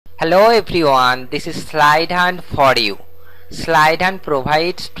Hello everyone, this is SlideHunt for you. SlideHunt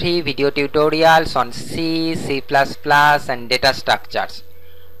provides free video tutorials on C, C++ and data structures.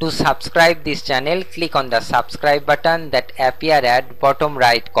 To subscribe this channel, click on the subscribe button that appear at bottom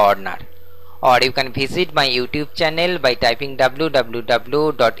right corner. Or you can visit my YouTube channel by typing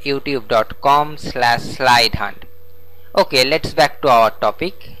www.youtube.com/SlideHunt. Okay, let's back to our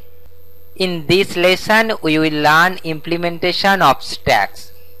topic. In this lesson, we will learn implementation of stacks.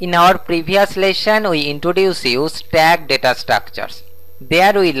 In our previous lesson, we introduced you stack data structures.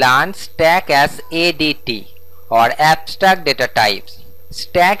 There we learned stack as ADT or abstract data types.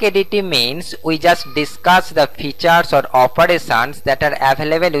 Stack ADT means we just discuss the features or operations that are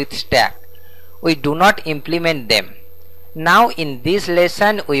available with stack. We do not implement them. Now in this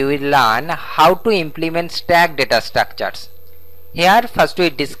lesson, we will learn how to implement stack data structures. Here first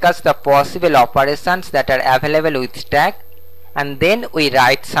we discuss the possible operations that are available with stack, and then we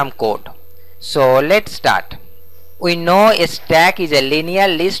write some code. So let's start. We know a stack is a linear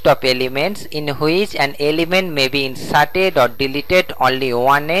list of elements in which an element may be inserted or deleted only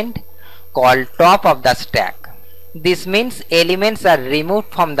one end, called top of the stack. This means elements are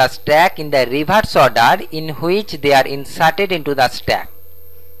removed from the stack in the reverse order in which they are inserted into the stack.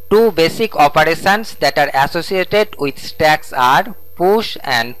 Two basic operations that are associated with stacks are push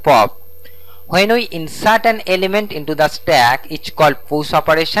and pop. When we insert an element into the stack, it's called push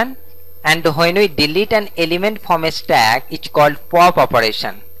operation, and when we delete an element from a stack, it's called pop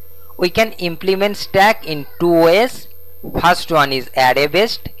operation. We can implement stack in two ways. First one is array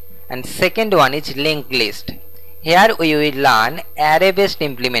based and second one is linked list. Here we will learn array based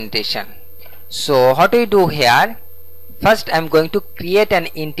implementation. So what we do here, first I am going to create an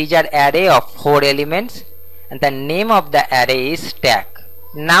integer array of 4 elements and the name of the array is stack.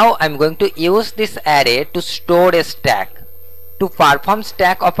 Now I am going to use this array to store a stack. To perform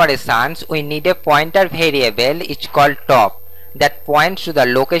stack operations, we need a pointer variable which is called top that points to the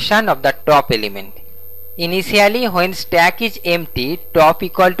location of the top element. Initially when stack is empty, top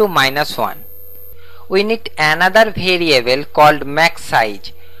equal to -1. We need another variable called max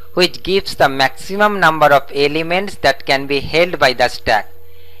size which gives the maximum number of elements that can be held by the stack.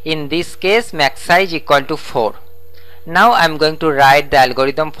 In this case, max size equal to 4. Now I am going to write the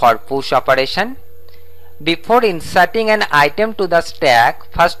algorithm for push operation. Before inserting an item to the stack,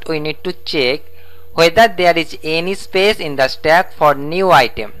 first we need to check whether there is any space in the stack for new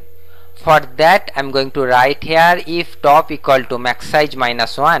item. For that I am going to write here if top equal to max size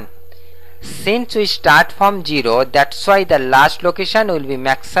 -1. Since we start from 0, that's why the last location will be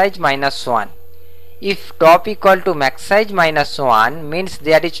max size -1. If top equal to max size -1 means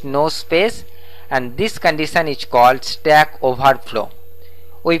there is no space, and this condition is called stack overflow.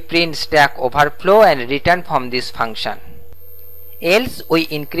 We print stack overflow and return from this function. Else we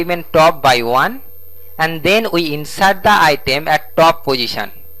increment top by 1 and then we insert the item at top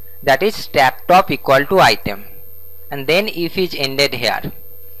position, that is stack top equal to item, and then if is ended here.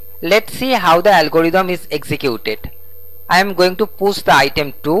 Let's see how the algorithm is executed. I am going to push the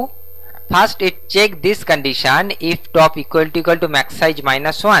item 2. First it check this condition if top equal to max size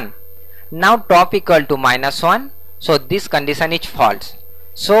 -1. Now top equal to -1, so this condition is false.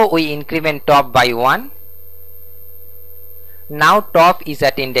 So we increment top by 1. Now top is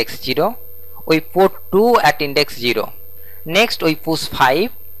at index 0. We put 2 at index 0. Next we push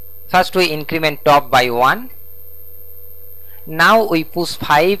 5. First we increment top by 1. Now we push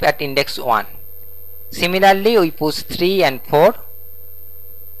 5 at index 1. Similarly we push 3 and 4.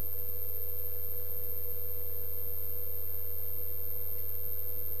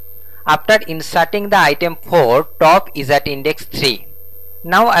 After inserting the item 4, top is at index 3.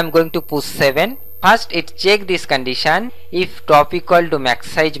 Now I am going to push 7. First it check this condition if top equal to max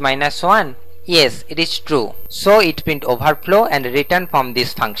size -1. Yes, it is true. So it print overflow and return from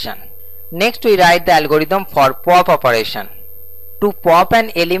this function. Next we write the algorithm for pop operation. To pop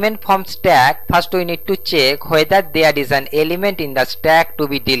an element from stack, first we need to check whether there is an element in the stack to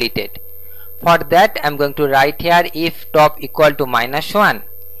be deleted. For that I am going to write here if top equal to -1.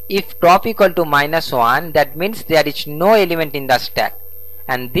 If top equal to -1, that means there is no element in the stack,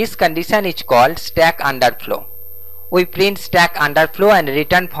 and this condition is called stack underflow. We print stack underflow and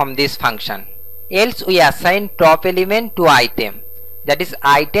return from this function. Else we assign top element to item, that is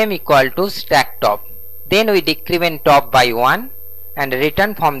item equal to stack top. Then we decrement top by 1 and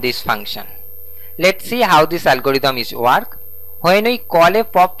return from this function. Let's see how this algorithm is work. When we call a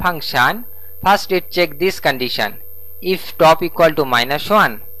pop function, first it check this condition if top equal to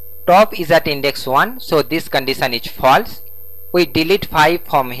 -1. Top is at index 1, so this condition is false. We delete 5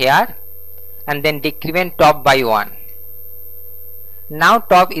 from here and then decrement top by 1. Now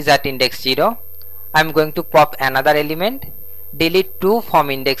top is at index 0. I am going to pop another element, delete 2 from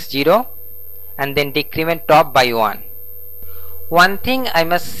index 0 and then decrement top by 1. One thing I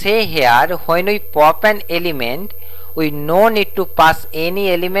must say here, when we pop an element, we no need to pass any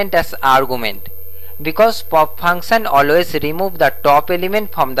element as argument, because pop function always remove the top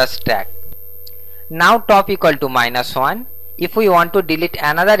element from the stack. Now top equal to -1. If we want to delete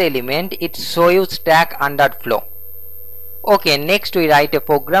another element, it show you stack underflow. Okay, next we write a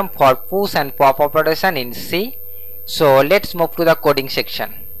program for push and pop operation in C. So let's move to the coding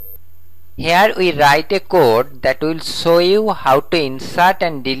section. Here we write a code that will show you how to insert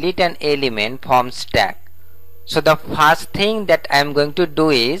and delete an element from stack. So the first thing that I am going to do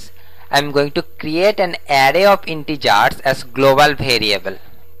is I am going to create an array of integers as global variable,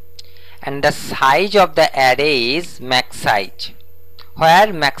 and the size of the array is max size,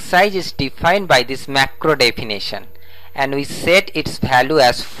 where max size is defined by this macro definition, and we set its value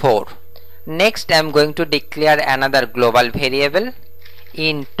as 4. Next I am going to declare another global variable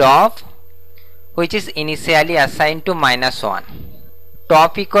in top, which is initially assigned to -1.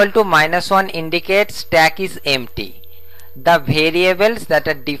 Top equal to -1 indicates stack is empty. The variables that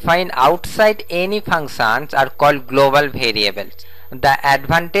are defined outside any functions are called global variables. The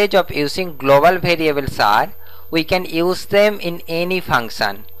advantage of using global variables are we can use them in any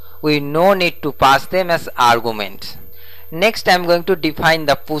function. We no need to pass them as arguments. Next I am going to define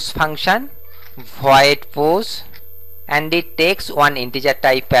the push function, void push, and it takes one integer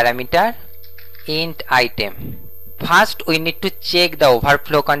type parameter, int item. First we need to check the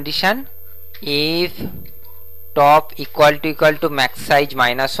overflow condition. If top equal to max size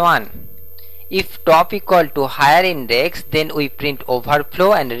 -1, if top equal to higher index, then we print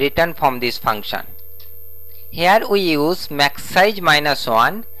overflow and return from this function. Here we use max size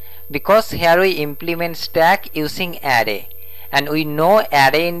 -1 because here we implement stack using array, and we know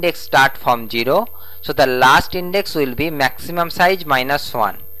array index start from 0, so the last index will be maximum size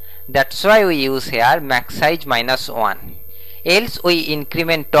 -1. That's why we use here max size -1. Else we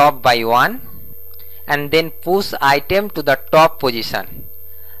increment top by 1 and then push item to the top position,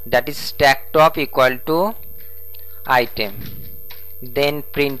 that is stack top equal to item. Then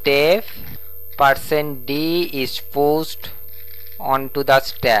printf %d is pushed onto the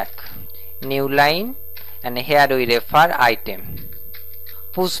stack, new line, and here we refer item.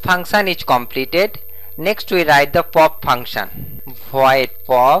 Push function is completed. Next we write the pop function, void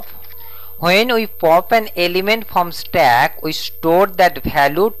pop. When we pop an element from stack, we store that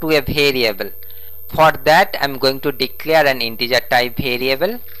value to a variable. For that I am going to declare an integer type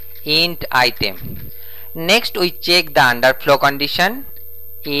variable, int item. Next we check the underflow condition.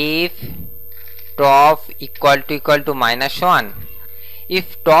 If top equal to -1, if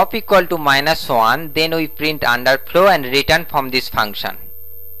top equal to -1, then we print underflow and return from this function.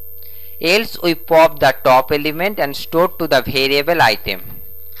 Else we pop the top element and store to the variable item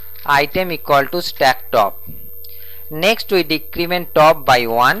equal to stack top. Next we decrement top by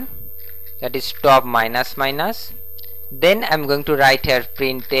 1, that is top -. Then I am going to write here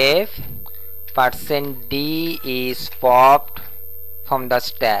printf %d is popped from the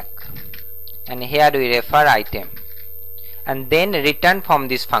stack, and here we refer item, and then return from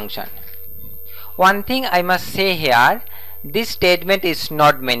this function. One thing I must say here, this statement is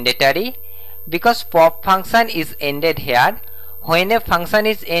not mandatory, because pop function is ended here. When a function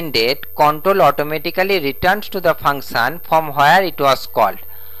is ended, control automatically returns to the function from where it was called.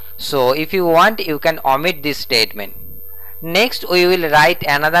 So if you want, you can omit this statement. Next we will write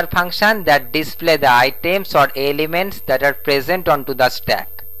another function that display the items or elements that are present onto the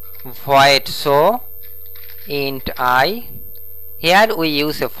stack. Void show int I. Here we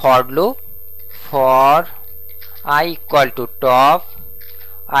use a for loop. For I equal to top,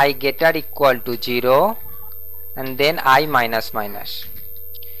 I getter equal to 0, and then I -.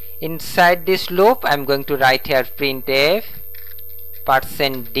 Inside this loop I am going to write here printf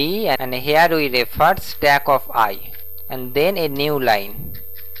 %d, and here we refer stack of I, and then a new line,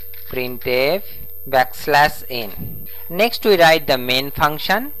 printf \n. Next we write the main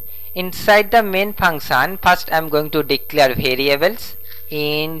function. Inside the main function, first I am going to declare variables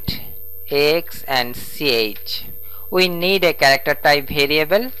int x and ch. We need a character type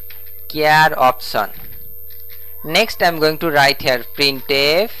variable char option. Next I am going to write here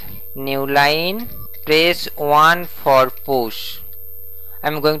printf new line, press 1 for push. I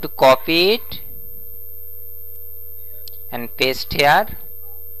am going to copy it and paste here.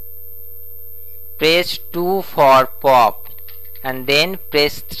 Press 2 for pop, and then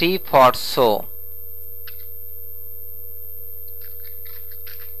press 3 for show.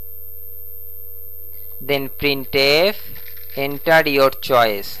 Then printf enter your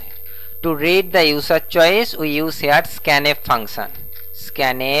choice. To read the user choice, we use here scanf function.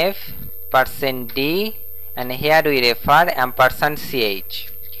 Scanf %d, and here we refer &ch.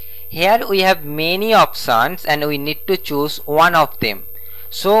 Here we have many options and we need to choose one of them.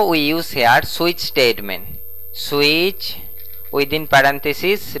 So we use here switch statement. Switch, within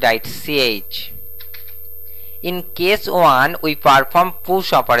parenthesis write ch. In case 1, we perform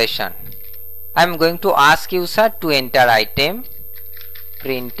push operation. I am going to ask user to enter item.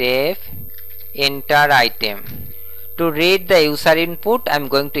 Printf enter item. To read the user input, I am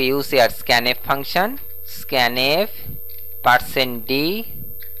going to use here scanf function. Scanf %d,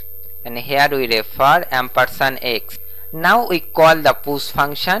 and here we refer &x. Now we call the push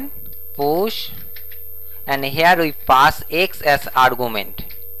function. Push, and here we pass x as argument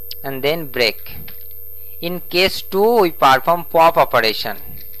and then break. In case 2, we perform pop operation.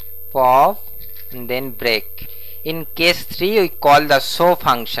 Pop and then break. In case 3, we call the show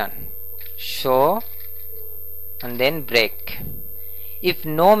function. Show and then break. If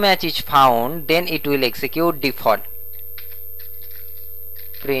no match is found, then it will execute default.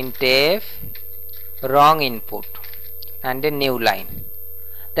 Printf wrong input and a new line.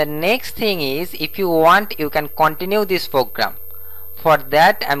 The next thing is, if you want, you can continue this program. For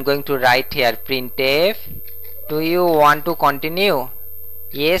that, I am going to write here printf, do you want to continue?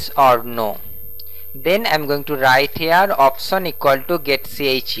 Yes or no. Then I am going to write here option equal to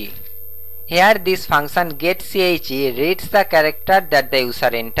getChe. Here this function getChe reads the character that the user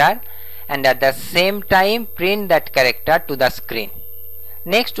entered and at the same time print that character to the screen.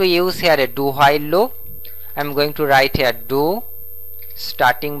 Next we use here a do while loop. I am going to write here do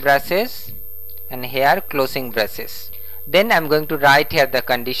starting braces and here closing braces. Then I am going to write here the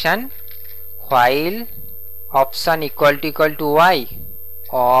condition while option equal to y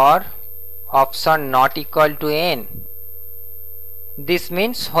or option not equal to n. This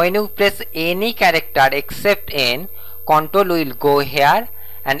means when you press any character except n, control will go here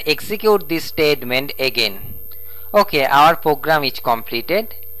and execute this statement again. Okay, our program is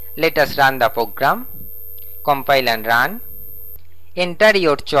completed. Let us run the program. Compile and run. Enter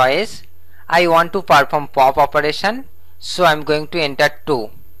your choice. I want to perform pop operation, so I am going to enter 2.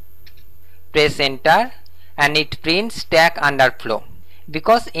 Press enter and it prints stack underflow.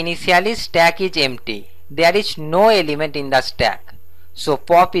 Because initially stack is empty, there is no element in the stack, so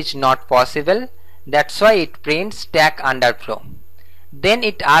pop is not possible. That's why it prints stack underflow. Then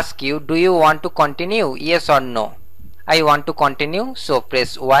it asks you, do you want to continue? Yes or no. I want to continue, so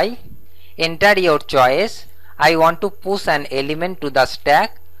press Y. Enter your choice. I want to push an element to the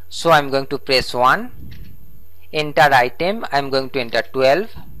stack, so I am going to press 1. Enter item. I am going to enter 12.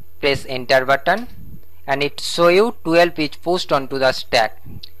 Press enter button and it show you 12 is pushed onto the stack.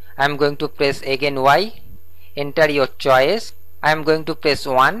 I am going to press again Y. Enter your choice. I am going to press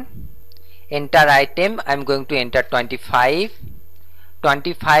 1. Enter item. I am going to enter 25.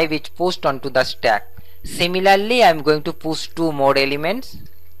 25 is pushed onto the stack. Similarly, I am going to push 2 more elements.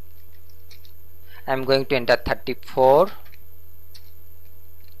 I am going to enter 34.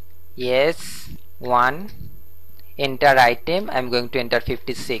 Yes, 1. Enter item. I am going to enter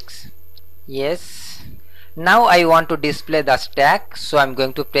 56. Yes. Now I want to display the stack, so I am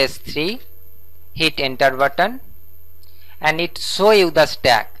going to press 3. Hit enter button and it show you the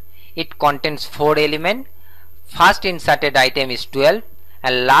stack. It contains 4 elements. First inserted item is 12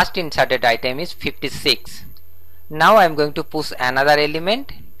 and last inserted item is 56. Now I am going to push another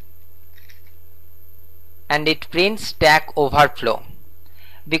element and it prints stack overflow.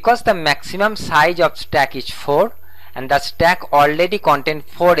 Because the maximum size of stack is 4 and the stack already contains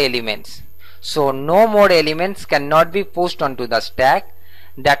 4 elements, so no more elements cannot be pushed onto the stack.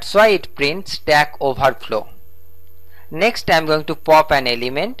 That's why it prints stack overflow. Next I am going to pop an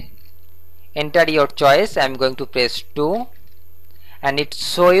element. Enter your choice. I am going to press 2 and it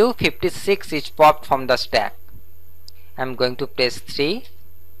show you 56 is popped from the stack. I am going to press 3.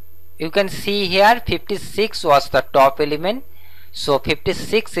 You can see here 56 was the top element, so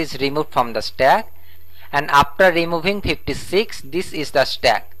 56 is removed from the stack, and after removing 56, this is the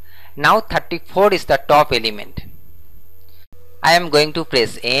stack. Now 34 is the top element. I am going to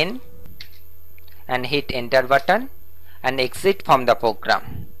press N and hit enter button and exit from the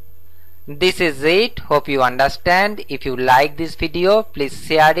program. This is it. Hope you understand. If you like this video, please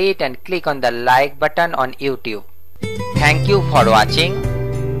share it and click on the like button on YouTube. Thank you for watching.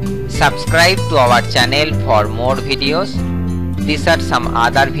 Subscribe to our channel for more videos. These are some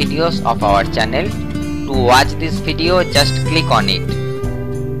other videos of our channel. To watch this video, just click on it.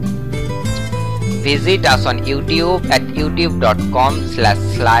 Visit us on YouTube at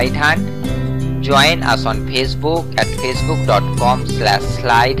youtube.com/SlideHunt. Join us on Facebook at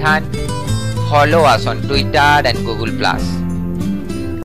facebook.com/SlideHunt. Follow us on Twitter and Google+.